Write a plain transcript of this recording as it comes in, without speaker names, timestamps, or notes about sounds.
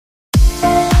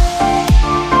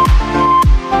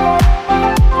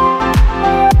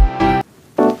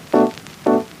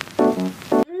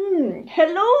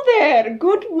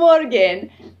Good morgen.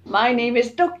 My name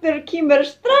is Dr. Kimber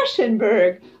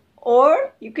Straussenburg,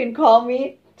 or you can call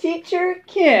me Teacher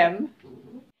Kim.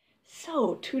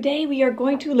 So today we are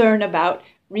going to learn about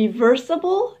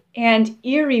reversible and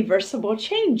irreversible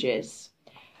changes.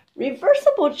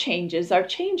 Reversible changes are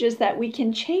changes that we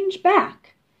can change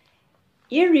back.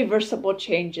 Irreversible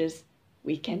changes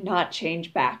we cannot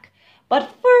change back. But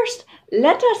first,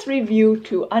 let us review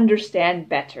to understand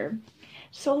better.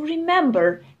 So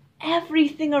remember,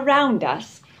 everything around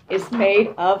us is made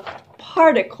of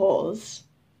particles.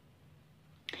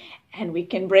 And we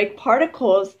can break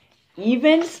particles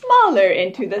even smaller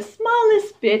into the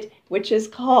smallest bit, which is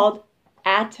called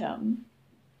atom.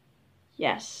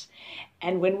 Yes,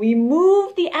 and when we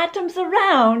move the atoms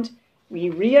around, we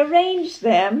rearrange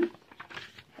them.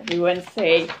 Everyone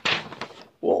say,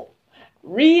 whoa,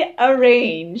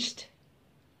 rearranged.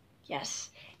 Yes,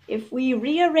 if we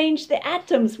rearrange the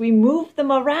atoms, we move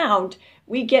them around,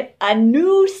 we get a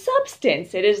new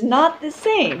substance. It is not the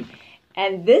same.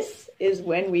 And this is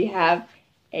when we have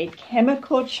a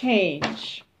chemical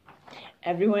change.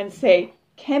 Everyone say,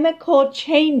 chemical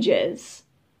changes.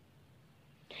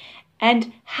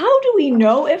 And how do we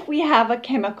know if we have a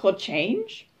chemical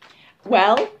change?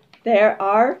 Well, there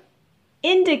are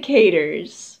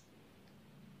indicators.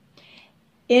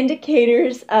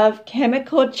 Indicators of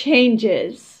chemical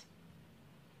changes.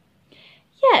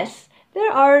 Yes,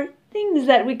 there are things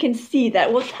that we can see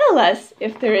that will tell us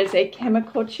if there is a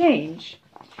chemical change.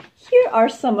 Here are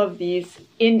some of these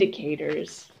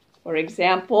indicators. For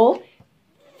example,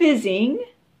 fizzing.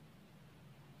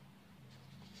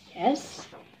 Yes.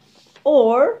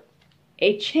 Or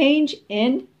a change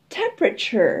in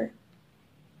temperature.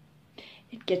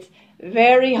 It gets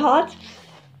very hot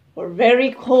or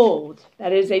very cold.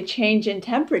 That is a change in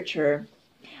temperature.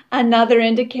 Another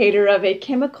indicator of a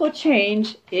chemical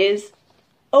change is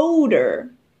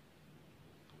odor.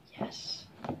 Yes.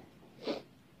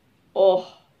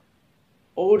 Oh,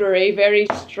 odor, a very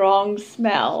strong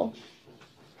smell.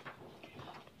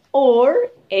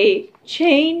 Or a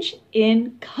change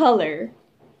in color.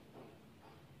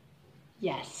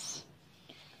 Yes.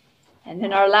 And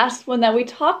then our last one that we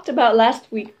talked about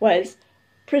last week was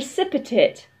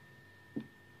precipitate.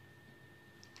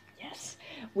 Yes.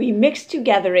 We mix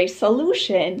together a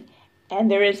solution and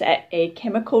there is a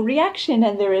chemical reaction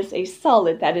and there is a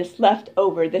solid that is left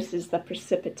over. This is the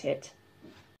precipitate.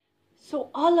 So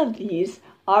all of these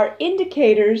are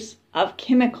indicators of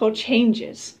chemical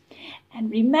changes. And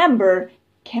remember,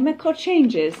 chemical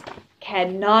changes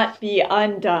cannot be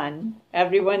undone.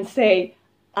 Everyone say,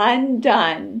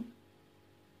 undone.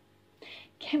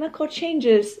 Chemical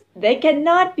changes, they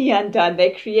cannot be undone.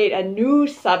 They create a new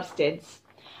substance.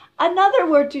 Another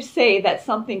word to say that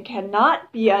something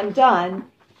cannot be undone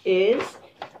is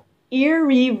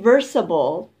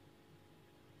irreversible.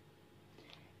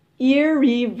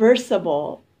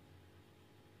 Irreversible.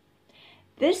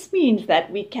 This means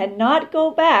that we cannot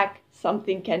go back.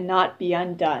 Something cannot be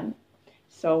undone.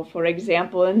 So, for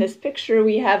example, in this picture,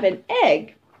 we have an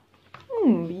egg.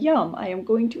 Yum. I am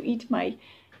going to eat my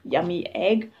yummy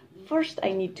egg. First,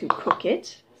 I need to cook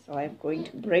it. So I'm going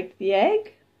to break the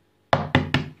egg.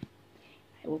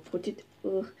 I will put it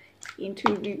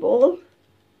into the bowl.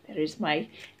 There is my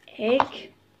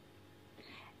egg.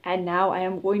 And now I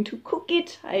am going to cook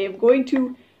it. I am going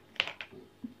to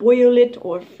boil it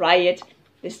or fry it.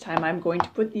 This time I'm going to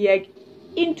put the egg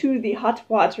into the hot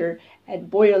water and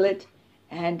boil it.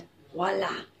 And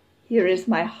voila, here is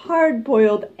my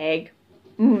hard-boiled egg.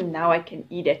 Now I can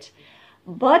eat it.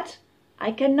 But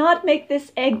I cannot make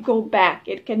this egg go back.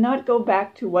 It cannot go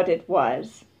back to what it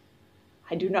was.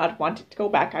 I do not want it to go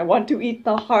back. I want to eat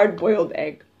the hard-boiled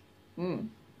egg.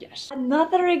 Yes.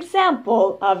 Another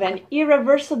example of an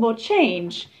irreversible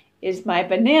change is my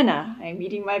banana. I'm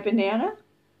eating my banana.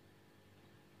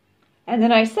 And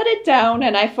then I set it down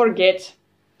and I forget.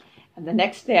 And the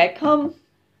next day I come.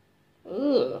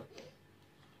 Ugh.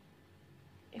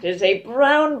 It is a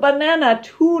brown banana.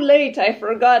 Too late. I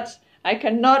forgot. I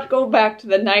cannot go back to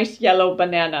the nice yellow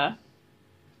banana.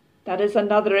 That is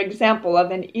another example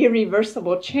of an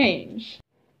irreversible change.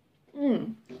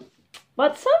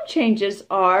 But some changes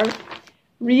are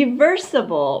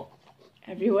reversible.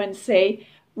 Everyone say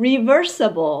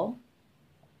reversible.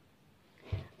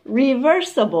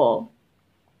 Reversible.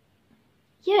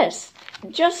 Yes,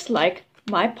 just like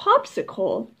my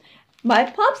popsicle. My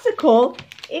popsicle,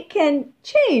 it can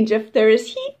change. If there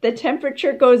is heat, the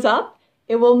temperature goes up,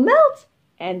 it will melt,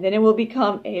 and then it will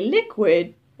become a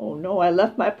liquid. Oh no, I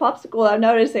left my popsicle out.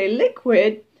 Now it is a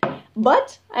liquid.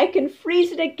 But I can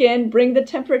freeze it again, bring the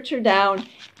temperature down,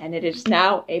 and it is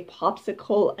now a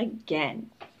popsicle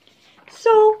again.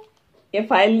 So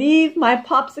if I leave my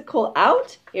popsicle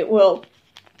out, it will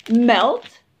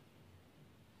melt.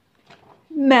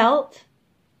 Melt.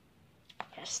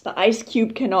 Yes, the ice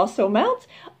cube can also melt.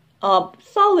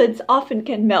 Solids often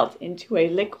can melt into a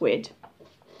liquid.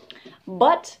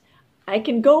 But I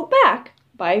can go back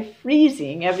by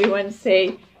freezing. Everyone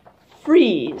say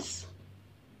freeze.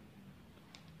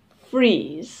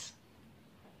 Freeze.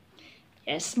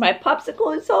 Yes, my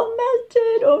popsicle is all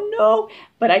melted. Oh no.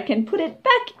 But I can put it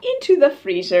back into the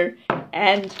freezer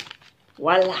and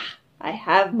voila, I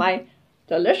have my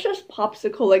delicious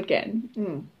popsicle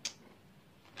again.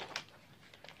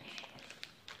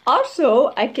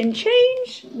 Also, I can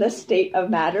change the state of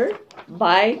matter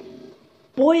by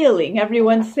boiling.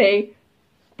 Everyone say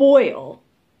boil.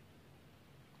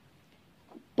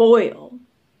 Boil.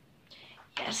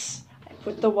 Yes, I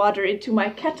put the water into my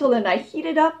kettle and I heat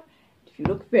it up. If you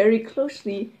look very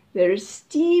closely, there is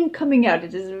steam coming out.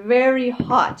 It is very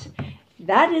hot.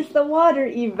 That is the water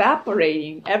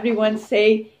evaporating. Everyone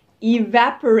say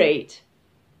evaporate.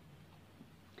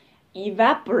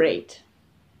 Evaporate.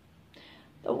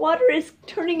 The water is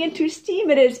turning into steam.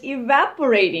 It is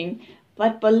evaporating.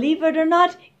 But believe it or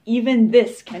not, even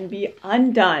this can be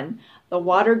undone. The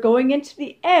water going into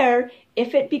the air,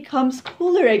 if it becomes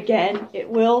cooler again, it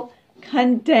will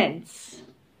condense.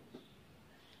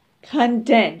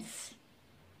 Condense.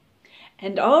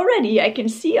 And already I can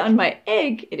see on my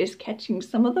egg, it is catching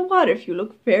some of the water. If you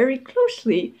look very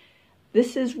closely,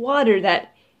 this is water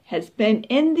that has been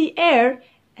in the air,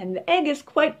 and the egg is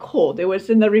quite cold. It was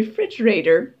in the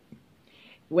refrigerator.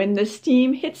 When the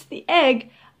steam hits the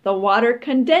egg, the water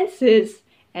condenses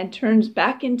and turns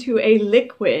back into a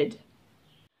liquid.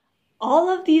 All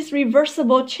of these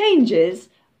reversible changes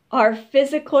are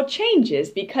physical changes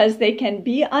because they can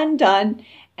be undone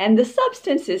and the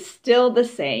substance is still the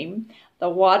same. The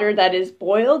water that is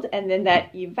boiled and then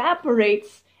that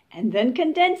evaporates and then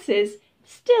condenses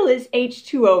still is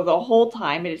H2O the whole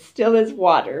time. It still is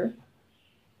water.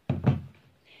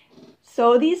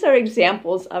 So these are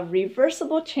examples of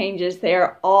reversible changes. They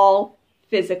are all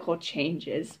physical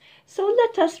changes. So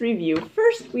let us review.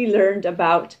 First, we learned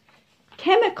about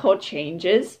chemical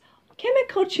changes.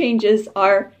 Chemical changes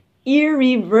are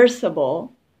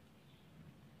irreversible.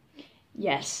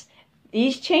 Yes,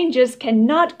 these changes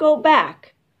cannot go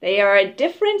back. They are a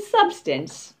different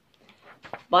substance.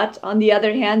 But on the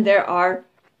other hand, there are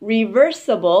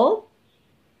reversible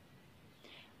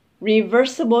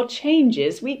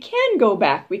changes. We can go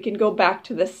back. We can go back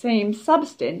to the same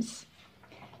substance.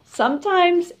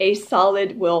 Sometimes a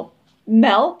solid will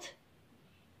melt,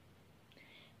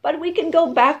 but we can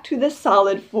go back to the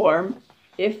solid form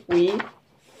if we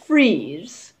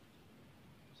freeze.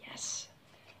 Yes,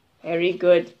 very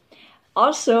good.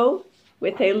 Also,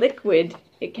 with a liquid,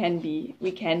 we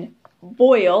can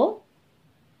boil,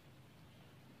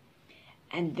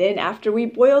 and then after we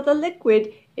boil the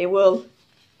liquid, it will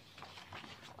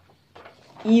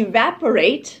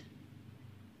evaporate.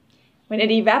 When it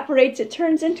evaporates, it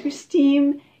turns into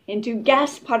steam, into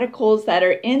gas particles that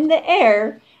are in the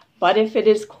air, but if it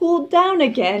is cooled down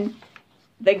again,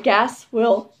 the gas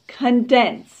will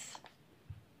condense.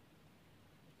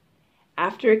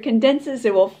 After it condenses,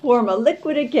 it will form a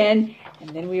liquid again,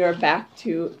 and then we are back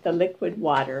to the liquid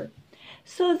water.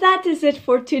 So that is it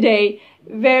for today.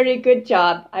 Very good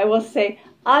job. I will say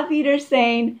Auf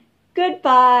Wiedersehen.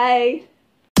 Goodbye.